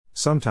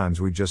Sometimes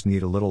we just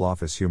need a little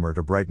office humor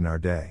to brighten our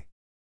day.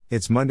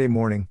 It's Monday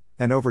morning,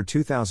 and over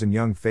 2,000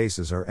 young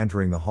faces are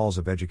entering the halls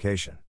of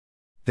education.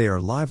 They are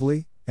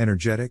lively,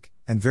 energetic,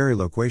 and very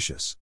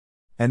loquacious.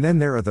 And then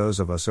there are those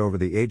of us over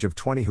the age of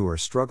 20 who are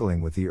struggling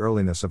with the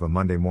earliness of a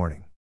Monday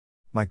morning.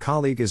 My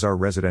colleague is our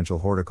residential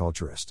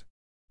horticulturist.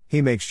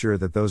 He makes sure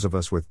that those of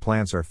us with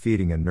plants are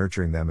feeding and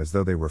nurturing them as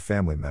though they were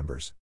family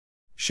members.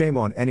 Shame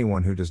on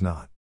anyone who does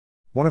not.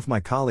 One of my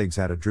colleagues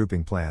had a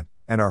drooping plant,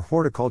 and our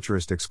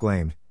horticulturist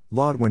exclaimed,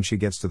 "Lord, when she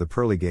gets to the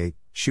pearly gate,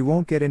 she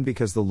won't get in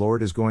because the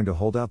Lord is going to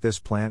hold out this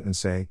plant and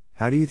say,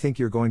 'How do you think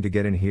you're going to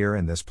get in here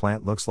and this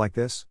plant looks like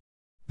this?'"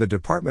 The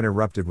department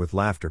erupted with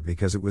laughter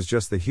because it was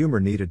just the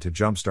humor needed to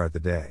jumpstart the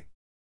day.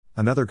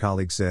 Another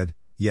colleague said,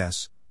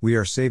 "Yes, we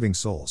are saving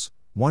souls,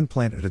 one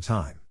plant at a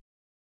time."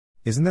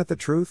 Isn't that the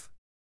truth?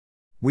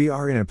 We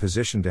are in a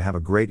position to have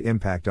a great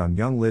impact on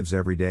young lives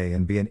every day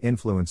and be an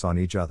influence on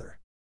each other.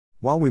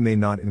 While we may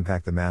not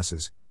impact the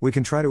masses, we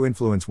can try to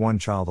influence one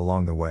child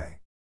along the way.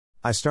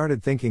 I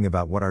started thinking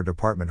about what our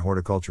department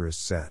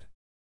horticulturist said.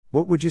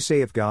 What would you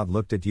say if God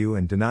looked at you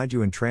and denied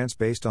you entrance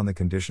based on the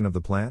condition of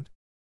the plant?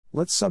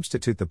 Let's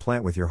substitute the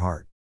plant with your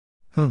heart.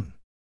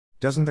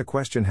 Doesn't the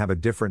question have a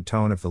different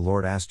tone if the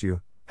Lord asked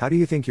you, "How do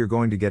you think you're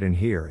going to get in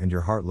here and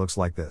your heart looks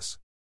like this?"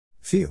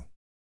 Phew.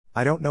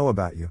 I don't know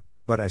about you,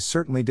 but I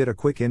certainly did a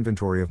quick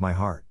inventory of my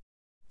heart.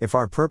 If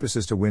our purpose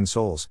is to win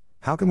souls,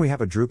 how can we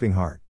have a drooping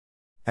heart?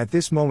 At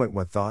this moment,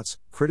 what thoughts,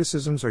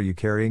 criticisms are you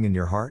carrying in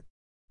your heart?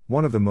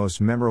 One of the most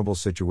memorable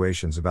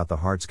situations about the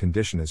heart's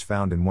condition is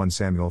found in 1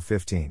 Samuel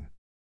 15.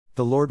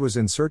 The Lord was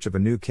in search of a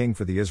new king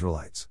for the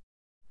Israelites.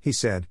 He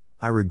said,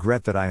 "I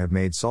regret that I have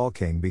made Saul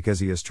king because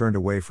he has turned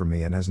away from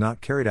me and has not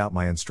carried out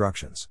my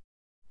instructions."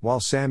 While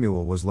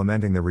Samuel was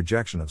lamenting the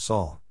rejection of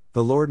Saul,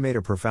 the Lord made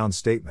a profound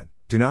statement,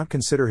 "Do not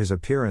consider his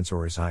appearance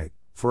or his height,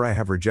 for I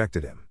have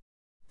rejected him."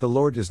 The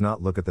Lord does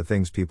not look at the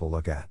things people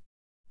look at.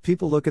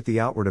 People look at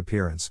the outward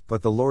appearance,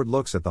 but the Lord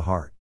looks at the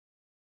heart.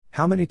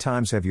 How many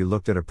times have you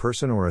looked at a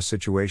person or a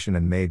situation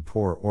and made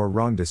poor or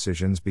wrong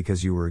decisions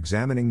because you were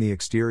examining the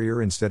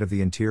exterior instead of the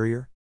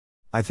interior?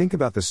 I think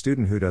about the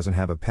student who doesn't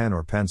have a pen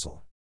or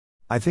pencil.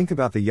 I think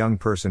about the young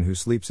person who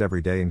sleeps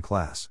every day in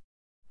class.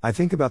 I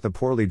think about the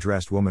poorly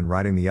dressed woman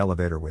riding the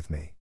elevator with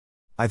me.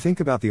 I think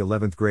about the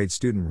 11th grade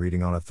student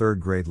reading on a 3rd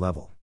grade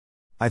level.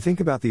 I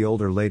think about the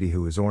older lady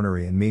who is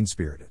ornery and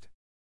mean-spirited.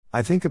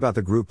 I think about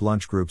the group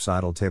lunch group's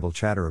idle table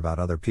chatter about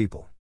other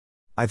people.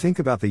 I think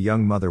about the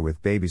young mother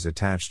with babies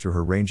attached to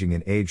her ranging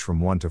in age from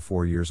 1 to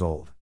 4 years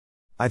old.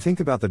 I think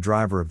about the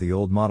driver of the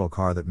old model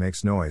car that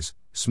makes noise,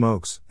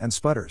 smokes, and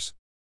sputters.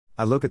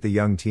 I look at the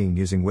young teen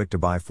using WIC to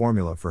buy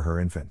formula for her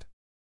infant.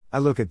 I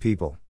look at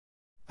people.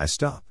 I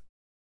stop.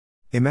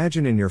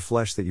 Imagine in your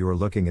flesh that you are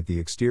looking at the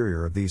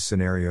exterior of these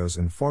scenarios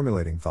and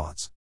formulating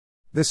thoughts.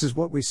 This is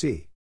what we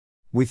see.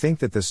 We think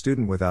that the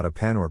student without a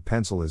pen or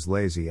pencil is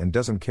lazy and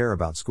doesn't care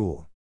about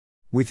school.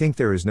 We think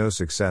there is no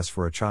success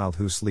for a child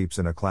who sleeps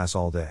in a class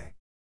all day.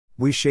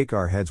 We shake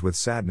our heads with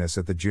sadness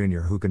at the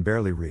junior who can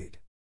barely read.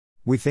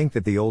 We think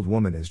that the old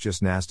woman is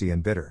just nasty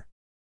and bitter.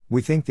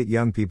 We think that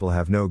young people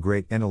have no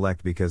great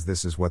intellect because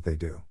this is what they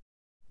do.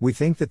 We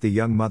think that the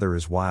young mother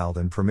is wild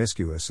and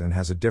promiscuous and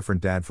has a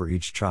different dad for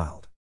each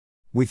child.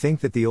 We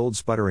think that the old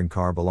sputtering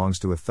car belongs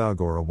to a thug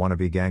or a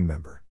wannabe gang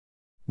member.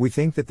 We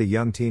think that the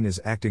young teen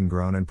is acting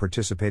grown and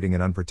participating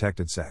in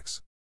unprotected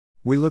sex.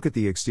 We look at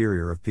the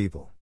exterior of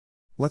people.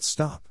 Let's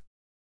stop.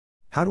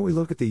 How do we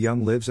look at the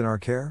young lives in our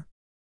care?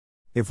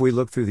 If we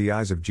look through the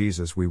eyes of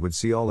Jesus, we would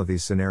see all of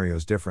these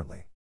scenarios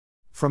differently.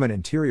 From an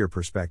interior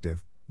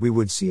perspective, we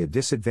would see a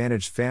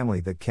disadvantaged family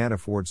that can't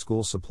afford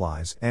school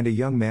supplies and a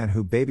young man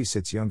who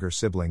babysits younger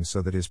siblings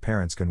so that his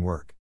parents can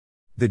work.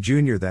 The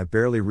junior that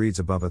barely reads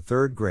above a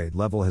 3rd grade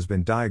level has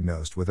been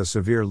diagnosed with a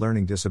severe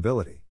learning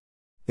disability.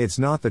 It's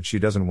not that she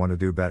doesn't want to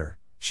do better,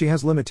 she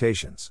has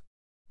limitations.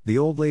 The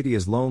old lady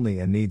is lonely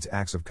and needs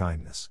acts of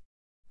kindness.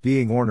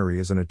 Being ornery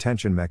is an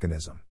attention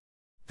mechanism.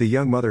 The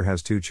young mother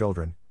has 2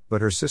 children, but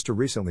her sister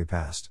recently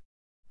passed.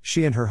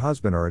 She and her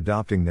husband are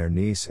adopting their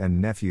niece and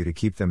nephew to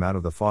keep them out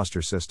of the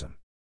foster system.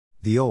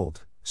 The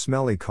old,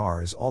 smelly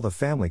car is all the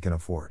family can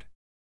afford.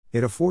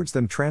 It affords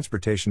them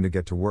transportation to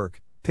get to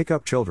work, pick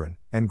up children,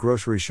 and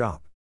grocery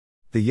shop.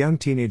 The young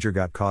teenager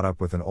got caught up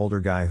with an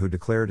older guy who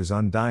declared his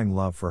undying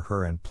love for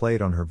her and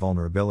played on her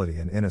vulnerability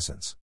and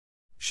innocence.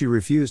 She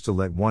refused to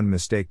let one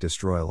mistake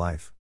destroy a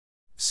life.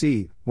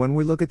 See, when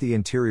we look at the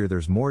interior,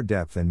 there's more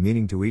depth and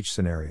meaning to each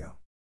scenario.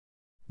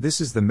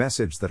 This is the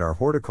message that our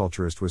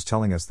horticulturist was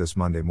telling us this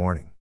Monday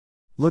morning.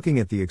 Looking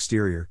at the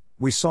exterior,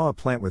 we saw a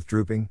plant with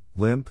drooping,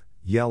 limp,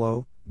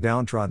 yellow,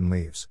 downtrodden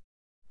leaves.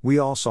 We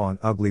all saw an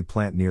ugly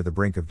plant near the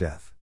brink of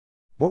death.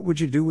 What would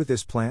you do with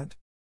this plant?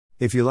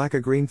 If you lack a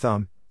green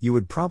thumb, you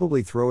would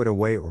probably throw it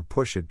away or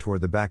push it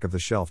toward the back of the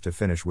shelf to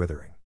finish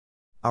withering.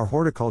 Our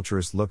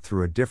horticulturist looked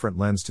through a different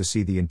lens to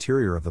see the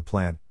interior of the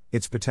plant,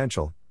 its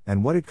potential,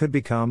 and what it could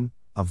become,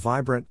 a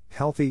vibrant,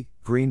 healthy,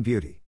 green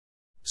beauty.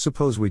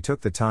 Suppose we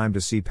took the time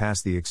to see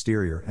past the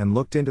exterior and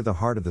looked into the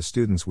heart of the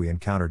students we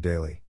encounter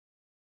daily.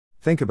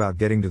 Think about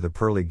getting to the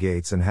pearly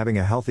gates and having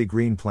a healthy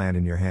green plant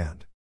in your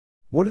hand.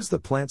 What does the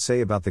plant say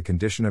about the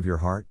condition of your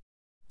heart?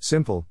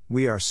 Simple,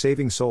 we are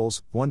saving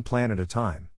souls, one plant at a time.